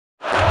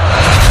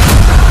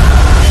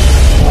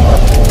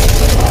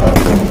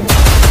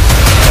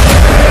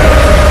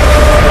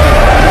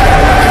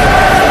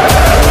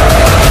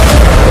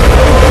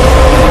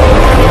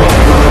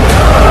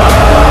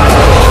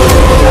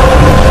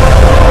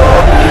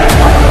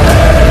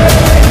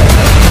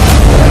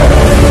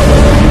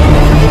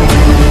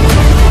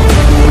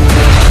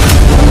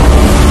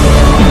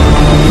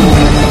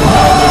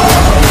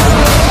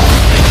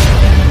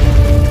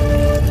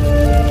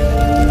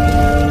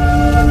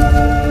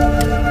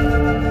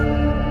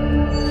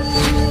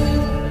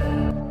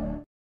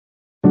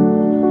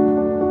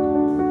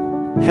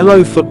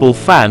Hello football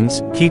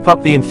fans, keep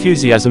up the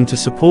enthusiasm to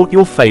support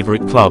your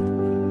favorite club.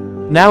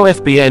 Now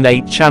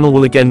Fbn8 Chanel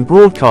will again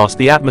broadcast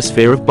the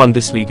atmosphere of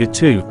Bundesliga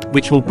 2,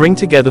 which will bring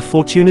together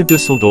Fortuna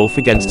Dusseldorf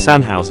against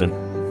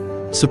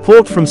Sanhausen.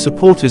 Support from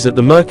supporters at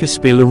the Merkur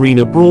Spiel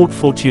Arena brought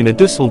Fortuna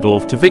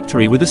Dusseldorf to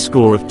victory with a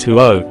score of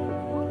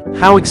 2-0.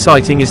 How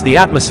exciting is the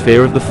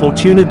atmosphere of the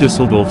Fortuna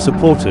Dusseldorf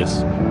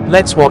supporters?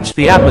 Let's watch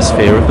the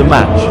atmosphere of the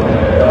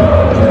match.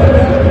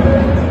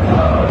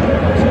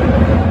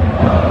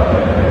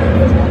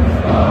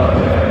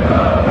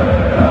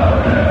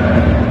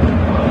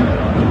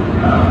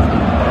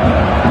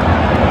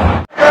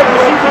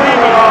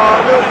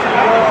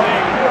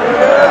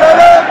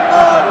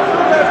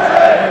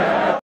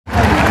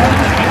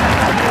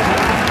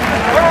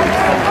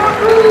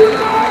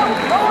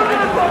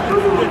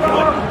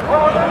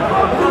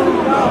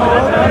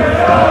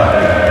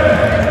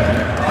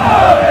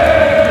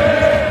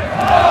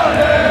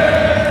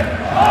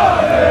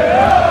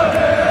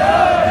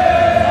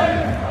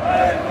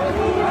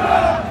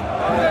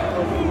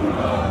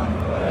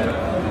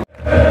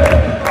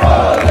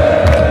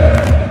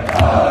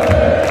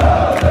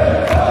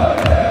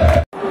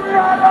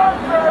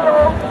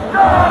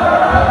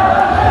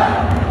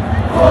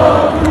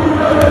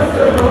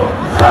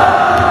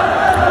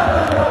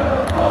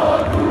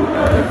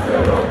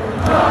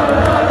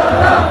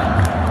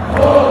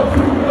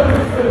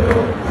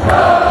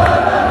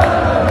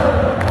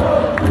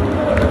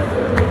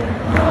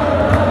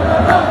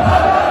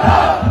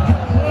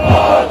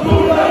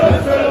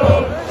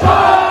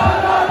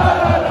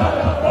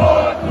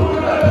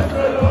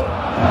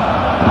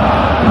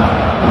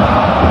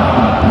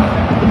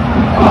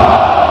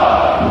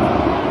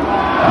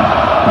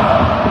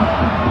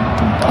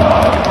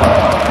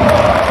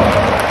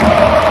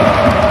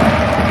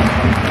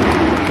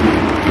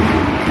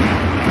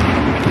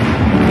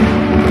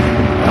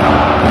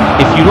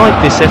 If you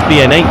like this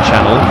Fbn8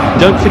 channel,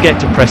 don't forget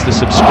to press the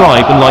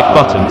subscribe and like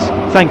buttons.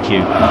 Thank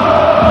you.